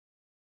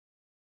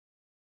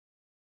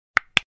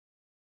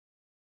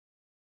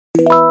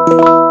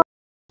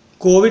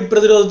Covid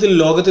പ്രതിരോധത്തിൽ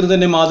ലോകത്തിന്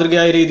തന്നെ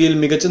മാതൃകയായ രീതിയിൽ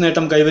മികച്ച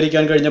നേട്ടം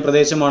കൈവരിക്കാൻ കഴിഞ്ഞ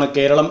പ്രദേശമാണ്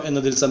കേരളം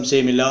എന്നതിൽ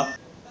സംശയമില്ല.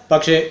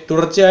 പക്ഷേ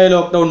തുടർച്ചയായ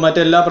ലോക്ക്ഡൌൺ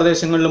മറ്റെല്ലാ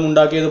പ്രദേശങ്ങളിലും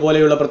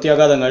ഉണ്ടാക്കിയതുപോലെയുള്ള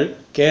പ്രത്യാഘാതങ്ങൾ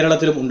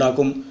കേരളത്തിലും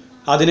ഉണ്ടാക്കും.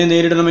 അതിനെ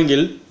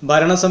നേരിടണമെങ്കിൽ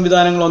ഭരണ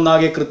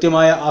സംവിധാനങ്ങളൊന്നാകെ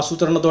കൃത്യമായ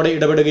ആസൂത്രണത്തോടെ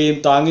ഇടപെടുകയും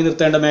താങ്ങി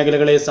നിർത്തേണ്ട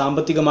മേഖലകളെ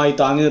സാമ്പത്തികമായി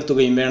താങ്ങി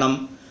നിർത്തുകയും വേണം.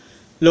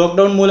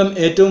 ലോക്ക്ഡൌൺ മൂലം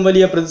ഏറ്റവും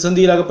വലിയ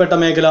പ്രതിസന്ധിയിലകപ്പെട്ട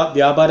മേഖല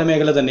വ്യാപാര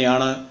മേഖല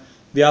തന്നെയാണ്.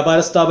 വ്യാപാര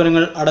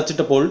സ്ഥാപനങ്ങൾ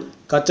അടച്ചിട്ടപ്പോൾ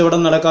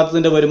കച്ചവടം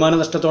നടക്കാത്തതിൻ്റെ വരുമാന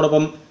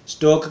നഷ്ടത്തോടൊപ്പം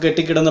സ്റ്റോക്ക്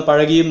കെട്ടിക്കിടന്ന്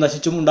പഴകിയും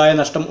നശിച്ചും ഉണ്ടായ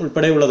നഷ്ടം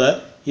ഉൾപ്പെടെയുള്ളത്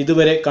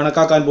ഇതുവരെ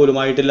കണക്കാക്കാൻ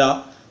പോലുമായിട്ടില്ല.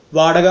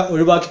 വാടക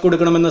ഒഴിവാക്കി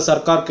കൊടുക്കണമെന്ന്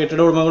സർക്കാർ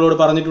കെട്ടിട ഉടമകളോട്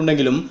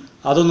പറഞ്ഞിട്ടുണ്ടെങ്കിലും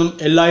അതൊന്നും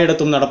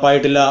എല്ലായിടത്തും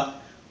നടപ്പായിട്ടില്ല.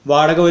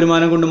 വാടക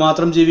വരുമാനം കൊണ്ട്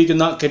മാത്രം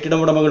ജീവിക്കുന്ന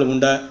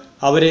കെട്ടിടമുടമകളുമുണ്ട്.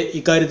 അവരെ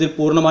ഇക്കാര്യത്തിൽ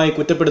പൂർണ്ണമായി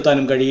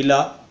കുറ്റപ്പെടുത്താനും കഴിയില്ല.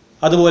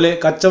 അതുപോലെ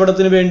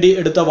കച്ചവടത്തിനു വേണ്ടി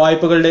എടുത്ത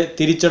വായ്പകളുടെ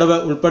തിരിച്ചടവ്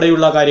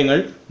ഉൾപ്പെടെയുള്ള കാര്യങ്ങൾ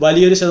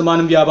വലിയൊരു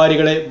ശതമാനം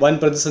വ്യാപാരികളെ വൻ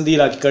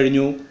പ്രതിസന്ധിയിലാക്കി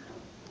കഴിഞ്ഞു.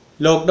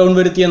 ലോക്ക്ഡൌൺ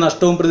വരുത്തിയ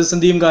നഷ്ടവും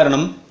പ്രതിസന്ധിയും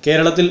കാരണം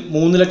കേരളത്തിൽ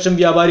 3 ലക്ഷം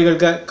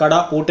വ്യാപാരികൾക്ക് കട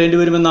പൂട്ടേണ്ടി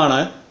വരുമെന്നാണ്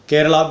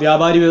കേരള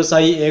വ്യാപാരി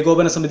വ്യവസായി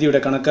ഏകോപന സമിതിയുടെ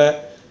കണക്ക്.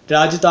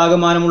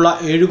 രാജ്യത്താകമാനമുള്ള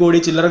 7 കോടി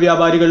ചില്ലറ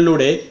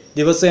വ്യാപാരികളിലൂടെ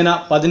ദിവസേന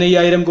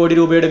 15,000 കോടി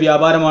രൂപയുടെ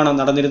വ്യാപാരമാണ്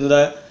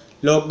നടന്നിരുന്നത്.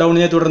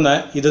 ലോക്ക്ഡൌണിനെ തുടർന്ന്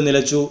ഇത്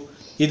നിലച്ചു.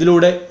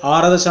 ഇതിലൂടെ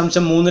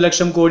 6.3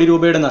 ലക്ഷം കോടി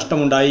രൂപയുടെ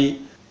നഷ്ടമുണ്ടായി.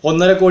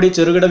 1.5 കോടി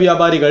ചെറുകിട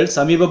വ്യാപാരികൾ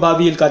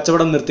സമീപഭാവിയിൽ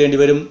കച്ചവടം നിർത്തേണ്ടി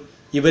വരും.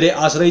 ഇവരെ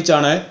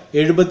ആശ്രയിച്ചാണ്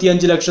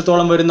 75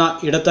 ലക്ഷത്തോളം വരുന്ന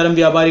ഇടത്തരം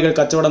വ്യാപാരികൾ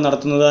കച്ചവടം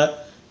നടത്തുന്നത്.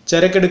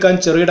 ചരക്കെടുക്കാൻ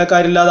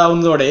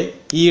ചെറുകിടക്കാരില്ലാതാവുന്നതോടെ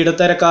ഈ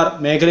ഇടത്തരക്കാർ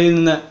മേഖലയിൽ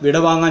നിന്ന്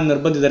വിടവാങ്ങാൻ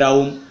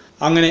നിർബന്ധിതരാവും.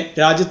 അങ്ങനെ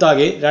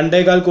രാജ്യത്താകെ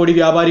 2.25 കോടി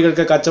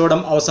വ്യാപാരികൾക്ക്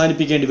കച്ചവടം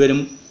അവസാനിപ്പിക്കേണ്ടി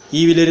വരും.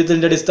 ഈ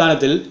വിലയിരുത്തലിൻ്റെ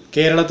അടിസ്ഥാനത്തിൽ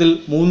കേരളത്തിൽ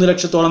 3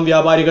 ലക്ഷത്തോളം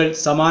വ്യാപാരികൾ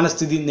സമാന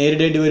സ്ഥിതി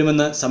നേരിടേണ്ടി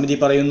വരുമെന്ന് സമിതി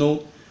പറയുന്നു.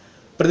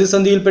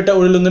 പ്രതിസന്ധിയിൽപ്പെട്ട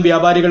ഉഴലുന്ന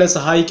വ്യാപാരികളെ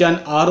സഹായിക്കാൻ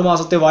 6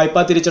 മാസത്തെ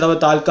വായ്പാ തിരിച്ചടവ്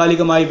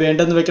താൽക്കാലികമായി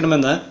വേണ്ടെന്ന്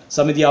വെക്കണമെന്ന്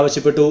സമിതി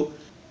ആവശ്യപ്പെട്ടു.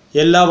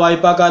 എല്ലാ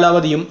വായ്പാ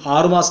കാലാവധിയും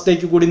 6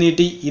 മാസത്തേക്ക് കൂടി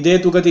നീട്ടി ഇതേ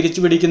തുക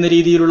തിരിച്ചുപിടിക്കുന്ന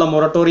രീതിയിലുള്ള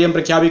മൊറട്ടോറിയം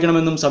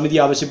പ്രഖ്യാപിക്കണമെന്നും സമിതി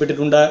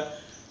ആവശ്യപ്പെട്ടിട്ടുണ്ട്.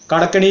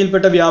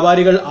 കടക്കെണിയിൽപ്പെട്ട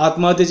വ്യാപാരികൾ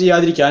ആത്മഹത്യ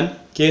ചെയ്യാതിരിക്കാൻ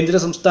കേന്ദ്ര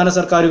സംസ്ഥാന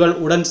സർക്കാരുകൾ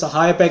ഉടൻ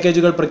സഹായ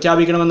പാക്കേജുകൾ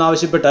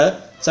പ്രഖ്യാപിക്കണമെന്നാവശ്യപ്പെട്ട്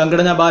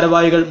സംഘടനാ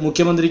ഭാരവാഹികൾ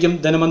മുഖ്യമന്ത്രിക്കും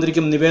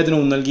ധനമന്ത്രിക്കും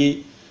നിവേദനവും നൽകി.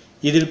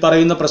 ഇതിൽ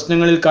പറയുന്ന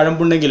പ്രശ്നങ്ങളിൽ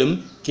കഴമ്പുണ്ടെങ്കിലും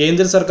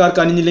കേന്ദ്ര സർക്കാർ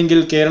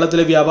കനിഞ്ഞില്ലെങ്കിൽ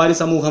കേരളത്തിലെ വ്യാപാരി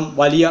സമൂഹം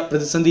വലിയ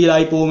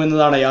പ്രതിസന്ധിയിലായി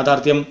പോകുമെന്നതാണ്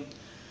യാഥാർത്ഥ്യം.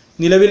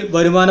 നിലവിൽ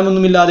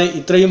വരുമാനമൊന്നുമില്ലാതെ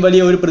ഇത്രയും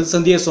വലിയ ഒരു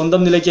പ്രതിസന്ധിയെ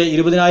സ്വന്തം നിലയ്ക്ക്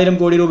 20,000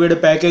 കോടി രൂപയുടെ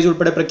പാക്കേജ്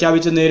ഉൾപ്പെടെ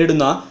പ്രഖ്യാപിച്ച്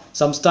നേരിടുന്ന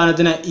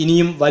സംസ്ഥാനത്തിന്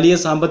ഇനിയും വലിയ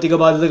സാമ്പത്തിക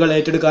ബാധ്യതകൾ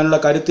ഏറ്റെടുക്കാനുള്ള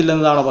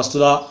കരുത്തില്ലെന്നതാണ്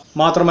വസ്തുത.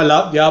 മാത്രമല്ല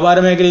വ്യാപാര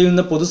മേഖലയിൽ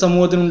നിന്ന്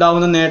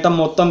പൊതുസമൂഹത്തിനുണ്ടാവുന്ന നേട്ടം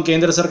മൊത്തം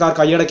കേന്ദ്ര സർക്കാർ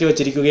കൈയടക്കി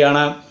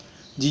വച്ചിരിക്കുകയാണ്.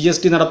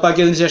 GST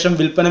നടപ്പാക്കിയതിനു ശേഷം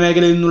വിൽപ്പന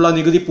മേഖലയിൽ നിന്നുള്ള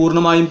നികുതി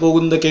പൂർണ്ണമായും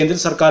പോകുന്നത് കേന്ദ്ര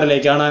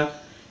സർക്കാരിലേക്കാണ്.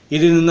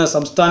 ഇതിൽ നിന്ന്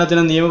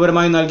സംസ്ഥാനത്തിന്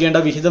നിയമപരമായി നൽകേണ്ട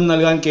വിഹിതം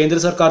നൽകാൻ കേന്ദ്ര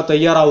സർക്കാർ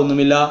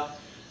തയ്യാറാവുന്നുമില്ല.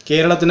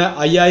 കേരളത്തിന്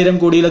 5,000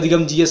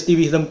 കോടിയിലധികം GST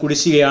വിഹിതം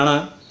കുടിശ്ശികയാണ്.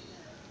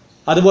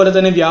 അതുപോലെ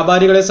തന്നെ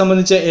വ്യാപാരികളെ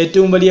സംബന്ധിച്ച്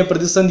ഏറ്റവും വലിയ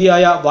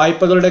പ്രതിസന്ധിയായ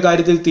വായ്പകളുടെ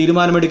കാര്യത്തിൽ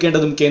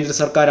തീരുമാനമെടുക്കേണ്ടതും കേന്ദ്ര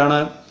സർക്കാരാണ്.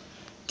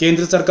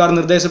 കേന്ദ്ര സർക്കാർ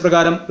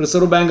നിർദ്ദേശപ്രകാരം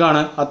റിസർവ്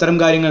ബാങ്കാണ് അത്തരം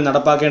കാര്യങ്ങൾ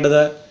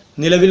നടപ്പാക്കേണ്ടത്.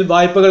 നിലവിൽ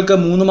വായ്പകൾക്ക്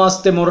 3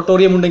 മാസത്തെ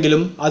മൊറട്ടോറിയം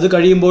ഉണ്ടെങ്കിലും അത്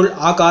കഴിയുമ്പോൾ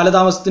ആ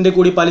കാലതാമസത്തിൻ്റെ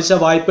കൂടി പലിശ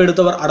വായ്പ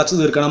എടുത്തവർ അടച്ചു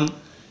തീർക്കണം.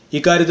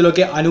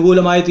 ഇക്കാര്യത്തിലൊക്കെ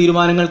അനുകൂലമായ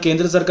തീരുമാനങ്ങൾ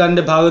കേന്ദ്ര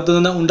സർക്കാരിൻ്റെ ഭാഗത്തു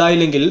നിന്ന്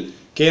ഉണ്ടായില്ലെങ്കിൽ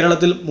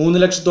കേരളത്തിൽ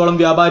 3 ലക്ഷത്തോളം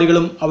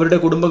വ്യാപാരികളും അവരുടെ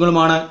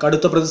കുടുംബങ്ങളുമാണ്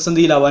കടുത്ത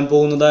പ്രതിസന്ധിയിലാവാൻ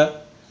പോകുന്നത്.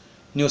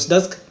 News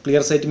desk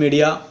clear site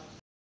media.